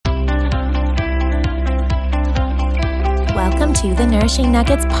welcome to the Nourishing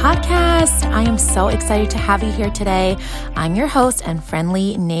Nuggets podcast. I am so excited to have you here today. I'm your host and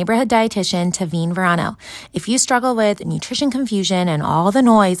friendly neighborhood dietitian, Taveen Verano. If you struggle with nutrition confusion and all the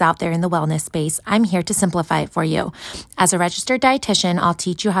noise out there in the wellness space, I'm here to simplify it for you. As a registered dietitian, I'll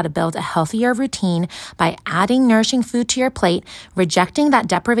teach you how to build a healthier routine by adding nourishing food to your plate, rejecting that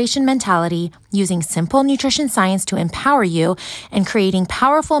deprivation mentality, using simple nutrition science to empower you, and creating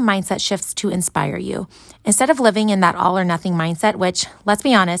powerful mindset shifts to inspire you. Instead of living in that all or nothing mindset, which, let's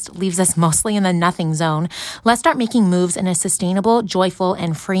be honest, leaves us mostly in the nothing zone, let's start making moves in a sustainable, joyful,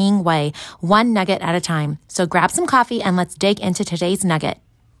 and freeing way, one nugget at a time. So grab some coffee and let's dig into today's nugget.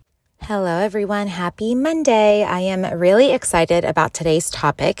 Hello, everyone. Happy Monday. I am really excited about today's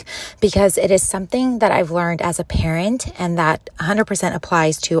topic because it is something that I've learned as a parent and that 100%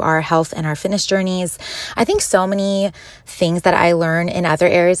 applies to our health and our fitness journeys. I think so many things that I learn in other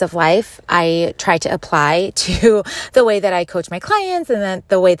areas of life, I try to apply to the way that I coach my clients and then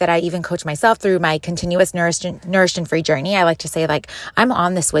the way that I even coach myself through my continuous nourished and free journey. I like to say, I'm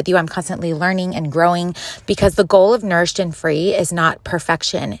on this with you. I'm constantly learning and growing because the goal of nourished and free is not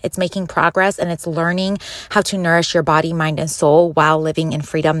perfection. It's making progress and it's learning how to nourish your body, mind, and soul while living in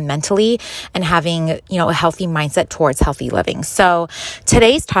freedom mentally and having, a healthy mindset towards healthy living. So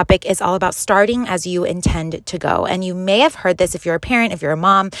today's topic is all about starting as you intend to go. And you may have heard this if you're a parent, if you're a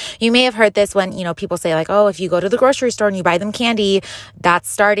mom, you may have heard this when, people say if you go to the grocery store and you buy them candy, that's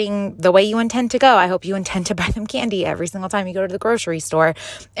starting the way you intend to go. I hope you intend to buy them candy every single time you go to the grocery store.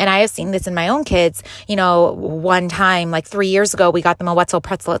 And I have seen this in my own kids. One time, 3 years ago, we got them a Wetzel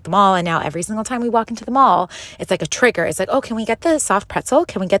pretzel at the mall. And now every single time we walk into the mall, it's like a trigger. It's like, oh, can we get the soft pretzel?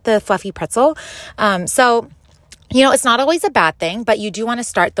 Can we get the fluffy pretzel? It's not always a bad thing, but you do want to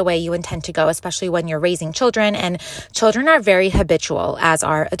start the way you intend to go, especially when you're raising children. And children are very habitual as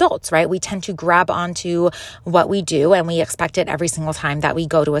are adults, right? We tend to grab onto what we do and we expect it every single time that we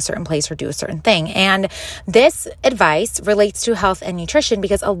go to a certain place or do a certain thing. And this advice relates to health and nutrition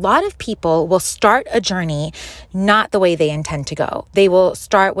because a lot of people will start a journey not the way they intend to go. They will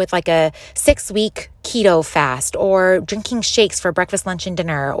start with a 6-week keto fast or drinking shakes for breakfast, lunch, and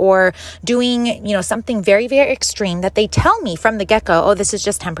dinner, or doing, something very, very extreme that they tell me from the get-go, oh, this is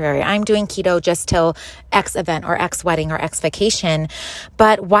just temporary. I'm doing keto just till X event or X wedding or X vacation.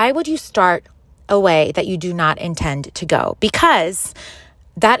 But why would you start a way that you do not intend to go? Because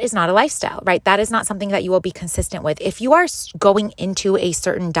that is not a lifestyle, right? That is not something that you will be consistent with. If you are going into a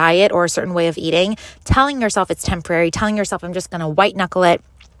certain diet or a certain way of eating, telling yourself it's temporary, telling yourself I'm just going to white knuckle it.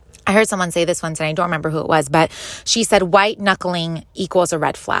 I heard someone say this once and I don't remember who it was, but she said white knuckling equals a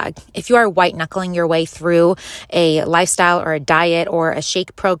red flag. If you are white knuckling your way through a lifestyle or a diet or a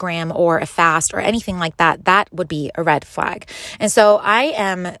shake program or a fast or anything like that, that would be a red flag. And so I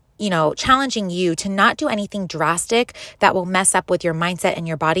am challenging you to not do anything drastic that will mess up with your mindset and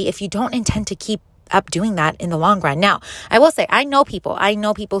your body if you don't intend to keep up doing that in the long run. Now, I will say, I know people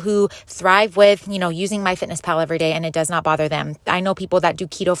who thrive with, using MyFitnessPal every day and it does not bother them. I know people that do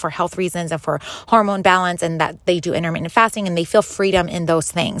keto for health reasons and for hormone balance and that they do intermittent fasting and they feel freedom in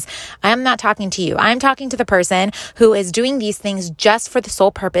those things. I am not talking to you. I'm talking to the person who is doing these things just for the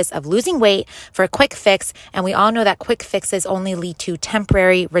sole purpose of losing weight for a quick fix. And we all know that quick fixes only lead to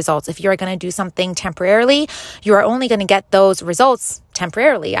temporary results. If you're going to do something temporarily, you are only going to get those results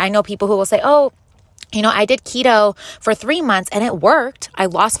temporarily. I know people who will say, oh, I did keto for 3 months and it worked. I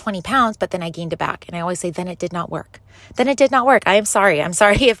lost 20 pounds, but then I gained it back. And I always say, then it did not work. I am sorry. I'm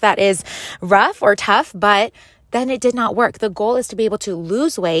sorry if that is rough or tough, but then it did not work. The goal is to be able to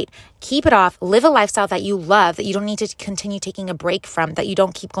lose weight, keep it off, live a lifestyle that you love, that you don't need to continue taking a break from, that you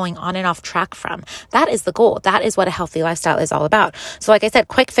don't keep going on and off track from. That is the goal. That is what a healthy lifestyle is all about. So like I said,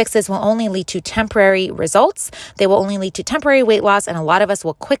 quick fixes will only lead to temporary results. They will only lead to temporary weight loss, and a lot of us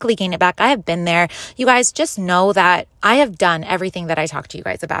will quickly gain it back. I have been there. You guys just know that I have done everything that I talked to you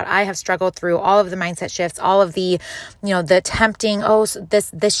guys about. I have struggled through all of the mindset shifts, all of the, the tempting,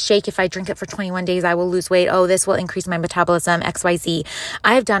 this shake, if I drink it for 21 days, I will lose weight. Oh, this will increase my metabolism, XYZ.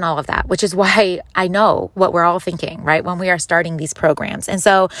 I have done all of that, which is why I know what we're all thinking, right? When we are starting these programs. And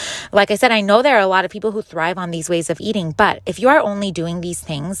so, like I said, I know there are a lot of people who thrive on these ways of eating, but if you are only doing these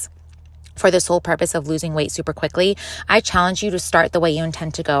things for the sole purpose of losing weight super quickly, I challenge you to start the way you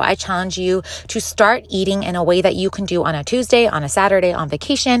intend to go. I challenge you to start eating in a way that you can do on a Tuesday, on a Saturday, on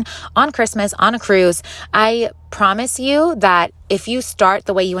vacation, on Christmas, on a cruise. I promise you that if you start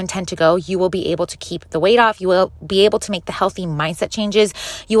the way you intend to go, you will be able to keep the weight off. You will be able to make the healthy mindset changes.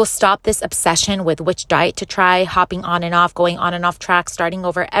 You will stop this obsession with which diet to try, hopping on and off, going on and off track, starting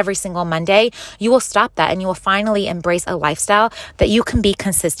over every single Monday. You will stop that and you will finally embrace a lifestyle that you can be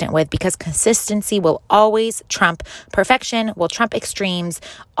consistent with, because consistency will always trump perfection, will trump extremes,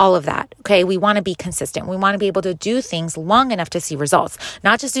 all of that. Okay. We want to be consistent. We want to be able to do things long enough to see results,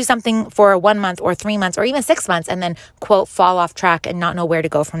 not just do something for 1 month or 3 months or even 6 months and then quote, fall off track and not know where to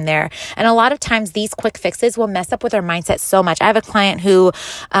go from there. And a lot of times these quick fixes will mess up with our mindset so much. I have a client who,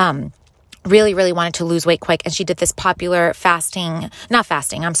 really wanted to lose weight quick. And she did this popular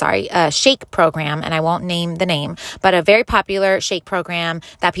shake program. And I won't name the name, but a very popular shake program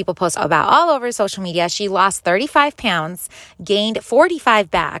that people post about all over social media. She lost 35 pounds, gained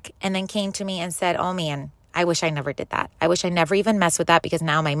 45 back, and then came to me and said, oh man, I wish I never did that. I wish I never even messed with that, because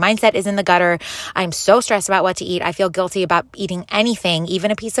now my mindset is in the gutter. I'm so stressed about what to eat. I feel guilty about eating anything,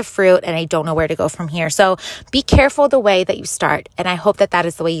 even a piece of fruit, and I don't know where to go from here. So be careful the way that you start. And I hope that that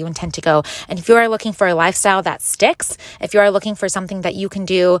is the way you intend to go. And if you are looking for a lifestyle that sticks, if you are looking for something that you can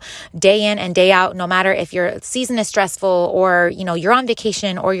do day in and day out, no matter if your season is stressful or, you're on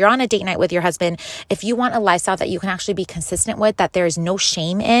vacation or you're on a date night with your husband, if you want a lifestyle that you can actually be consistent with, that there is no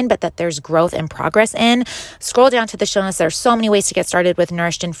shame in, but that there's growth and progress in, scroll down to the show notes. There are so many ways to get started with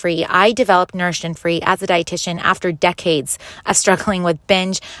Nourished and Free. I developed Nourished and Free as a dietitian after decades of struggling with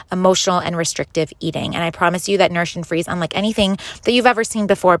binge, emotional, and restrictive eating. And I promise you that Nourished and Free is unlike anything that you've ever seen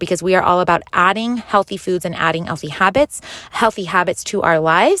before, because we are all about adding healthy foods and adding healthy habits to our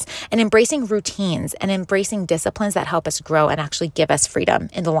lives, and embracing routines and embracing disciplines that help us grow and actually give us freedom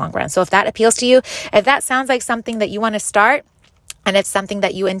in the long run. So if that appeals to you, if that sounds like something that you want to start, and it's something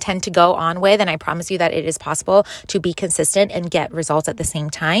that you intend to go on with, and I promise you that it is possible to be consistent and get results at the same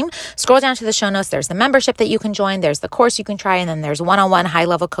time, scroll down to the show notes. There's the membership that you can join. There's the course you can try. And then there's one-on-one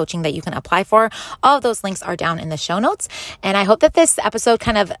high-level coaching that you can apply for. All of those links are down in the show notes. And I hope that this episode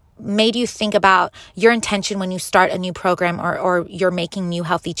kind of made you think about your intention when you start a new program or you're making new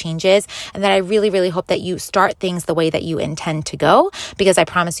healthy changes. And that I really hope that you start things the way that you intend to go, because I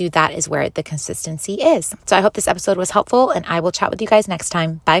promise you that is where the consistency is. So I hope this episode was helpful, and I will chat with you guys next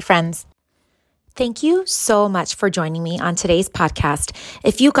time. Bye, friends. Thank you so much for joining me on today's podcast.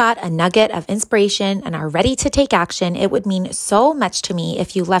 If you got a nugget of inspiration and are ready to take action, it would mean so much to me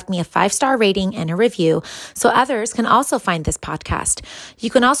if you left me a 5-star rating and a review so others can also find this podcast. You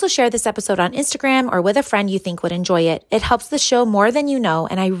can also share this episode on Instagram or with a friend you think would enjoy it. It helps the show more than you know,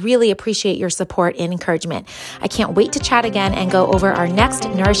 and I really appreciate your support and encouragement. I can't wait to chat again and go over our next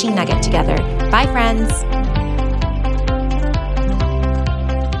nourishing nugget together. Bye, friends.